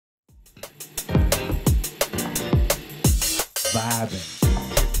vibing.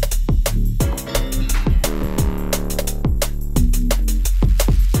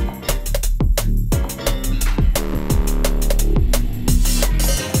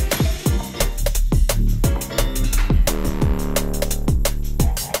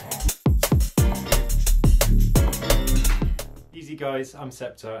 Easy guys, I'm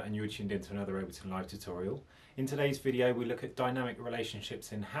Sceptre and you're tuned into another Ableton live tutorial. In today's video we look at dynamic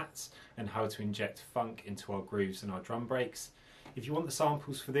relationships in hats and how to inject funk into our grooves and our drum breaks. If you want the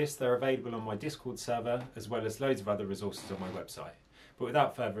samples for this, they're available on my Discord server as well as loads of other resources on my website. But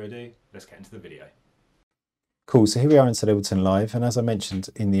without further ado, let's get into the video. Cool, so here we are inside Ableton Live, and as I mentioned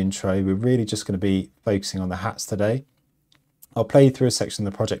in the intro, we're really just going to be focusing on the hats today. I'll play you through a section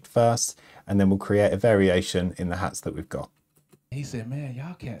of the project first and then we'll create a variation in the hats that we've got. He said, man,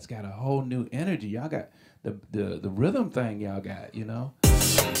 y'all cats got a whole new energy. Y'all got the rhythm thing y'all got, you know?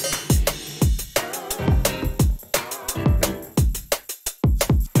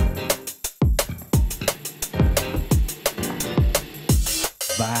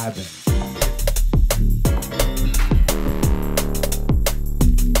 Vibing.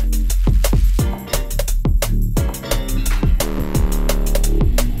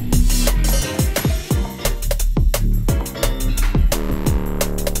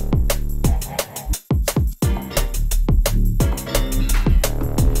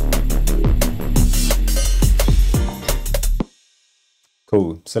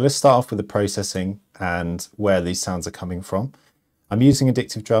 Cool, so let's start off with the processing and where these sounds are coming from. I'm using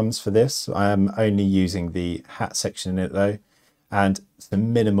addictive drums for this. I am only using the hat section in it though, and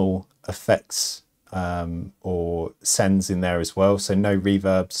some minimal effects or sends in there as well, so no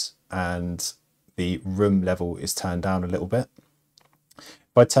reverbs, and the room level is turned down a little bit.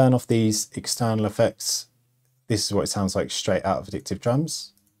 If I turn off these external effects, this is what it sounds like straight out of addictive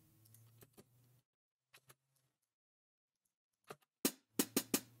drums.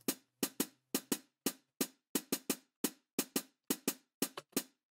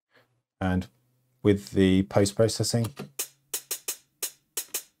 And with the post-processing,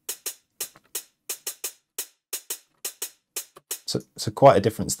 so quite a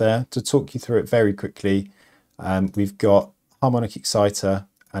difference there. To talk you through it very quickly, we've got harmonic exciter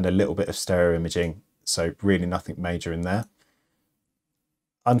and a little bit of stereo imaging, so really nothing major in there.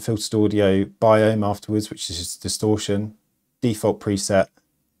 Unfiltered audio biome afterwards, which is just distortion. Default preset,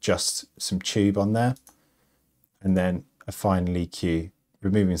 just some tube on there, and then a final EQ,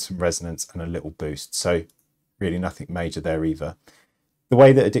 removing some resonance and a little boost. So really nothing major there either. The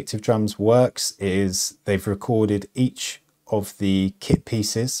way that addictive drums works is they've recorded each of the kit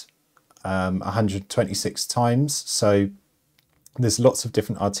pieces 126 times. So there's lots of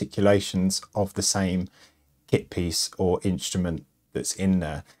different articulations of the same kit piece or instrument that's in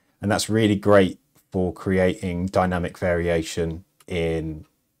there. And that's really great for creating dynamic variation in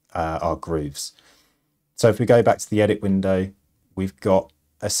our grooves. So if we go back to the edit window, we've got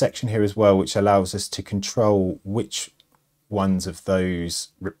a section here as well which allows us to control which ones of those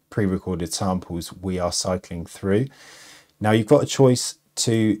pre-recorded samples we are cycling through. Now you've got a choice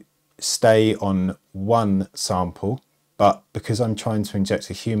to stay on one sample, but because I'm trying to inject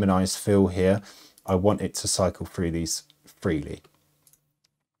a humanized feel here, I want it to cycle through these freely.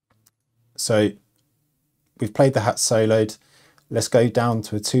 So we've played the hat soloed. Let's go down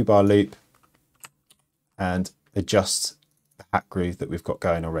to a 2-bar loop and adjust the hat groove that we've got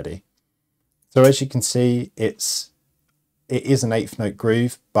going already. So as you can see, it is an 8th note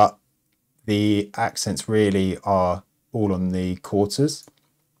groove, but the accents really are all on the quarters.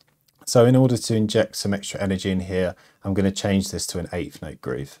 So in order to inject some extra energy in here, I'm going to change this to an 8th note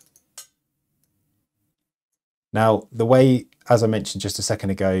groove. Now, the way, as I mentioned just a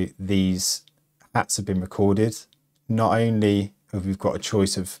second ago, these hats have been recorded, not only have we got a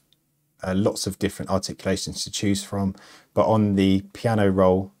choice of lots of different articulations to choose from, but on the piano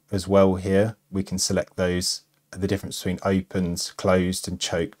roll as well here, we can select those, the difference between opened, closed and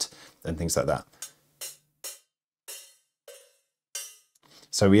choked and things like that.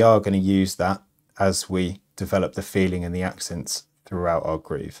 So we are going to use that as we develop the feeling and the accents throughout our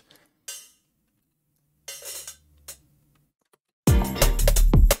groove.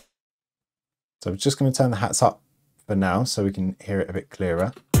 So I'm just going to turn the hats up for now so we can hear it a bit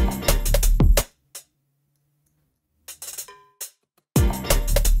clearer.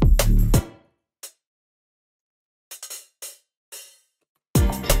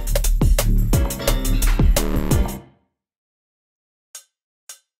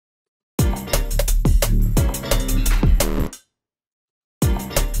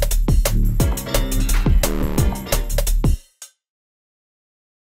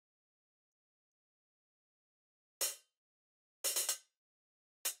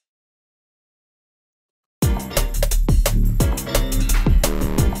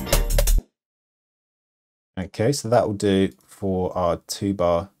 Okay, so that will do for our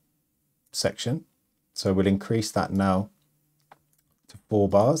 2-bar section. So we'll increase that now to 4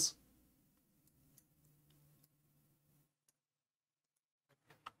 bars.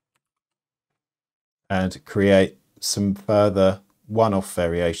 And create some further one-off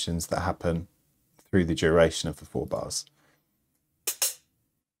variations that happen through the duration of the 4 bars.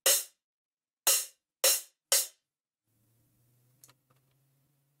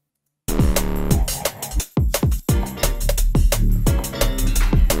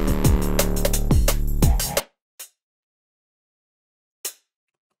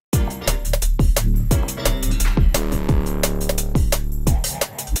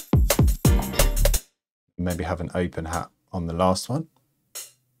 Maybe have an open hat on the last one.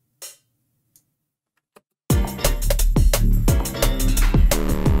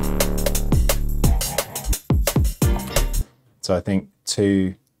 So I think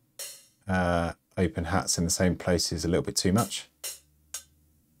 2 open hats in the same place is a little bit too much.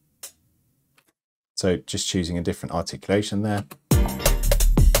 So just choosing a different articulation there.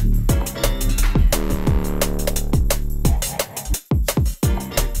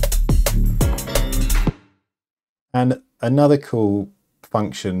 And another cool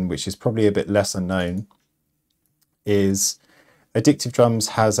function, which is probably a bit less unknown, is Addictive Drums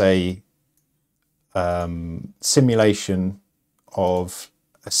has a simulation of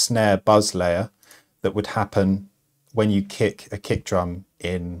a snare buzz layer that would happen when you kick a kick drum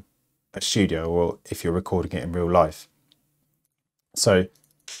in a studio or if you're recording it in real life. So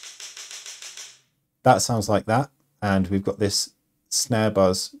that sounds like that, and we've got this snare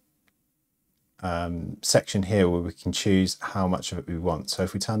buzz section here where we can choose how much of it we want. So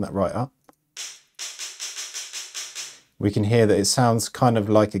if we turn that right up, we can hear that it sounds kind of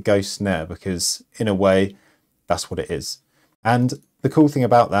like a ghost snare, because in a way that's what it is. And the cool thing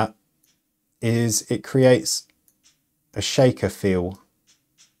about that is it creates a shaker feel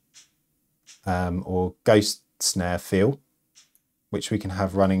or ghost snare feel, which we can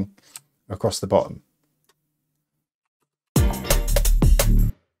have running across the bottom.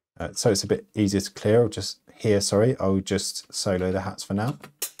 So it's a bit easier to clear. I'll just solo the hats for now.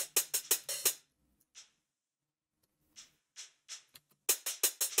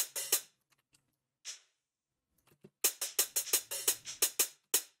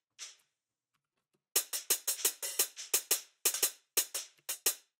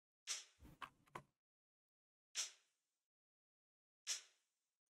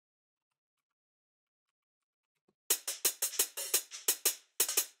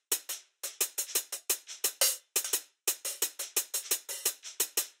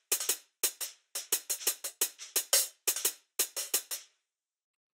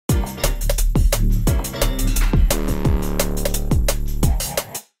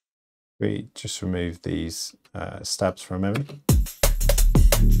 We just remove these stabs for a moment.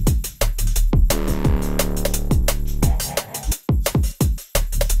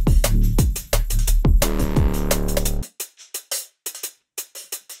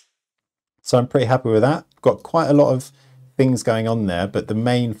 So I'm pretty happy with that. Got quite a lot of things going on there, but the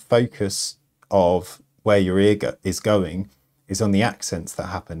main focus of where your ear is going is on the accents that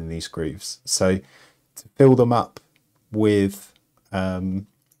happen in these grooves. So to fill them up with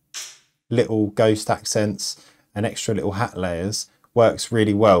little ghost accents and extra little hat layers works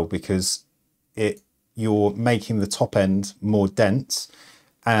really well, because you're making the top end more dense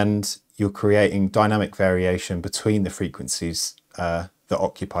and you're creating dynamic variation between the frequencies that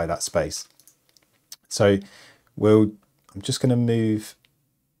occupy that space. So I'm just going to move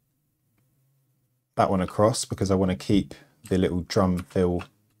that one across because I want to keep the little drum fill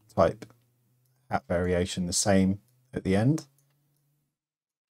type hat variation the same at the end.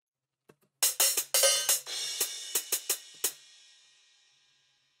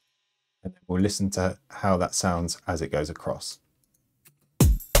 And then we'll listen to how that sounds as it goes across.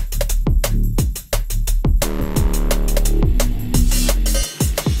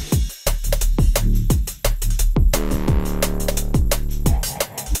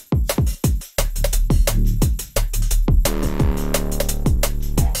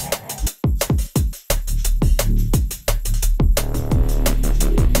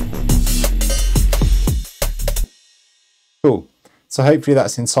 Cool. So hopefully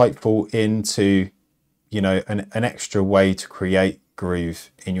that's insightful into, an extra way to create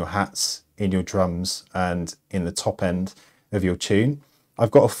groove in your hats, in your drums, and in the top end of your tune. I've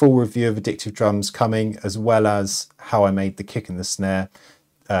got a full review of Addictive Drums coming, as well as how I made the kick and the snare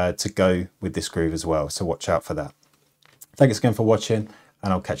to go with this groove as well. So watch out for that. Thanks again for watching,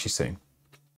 and I'll catch you soon.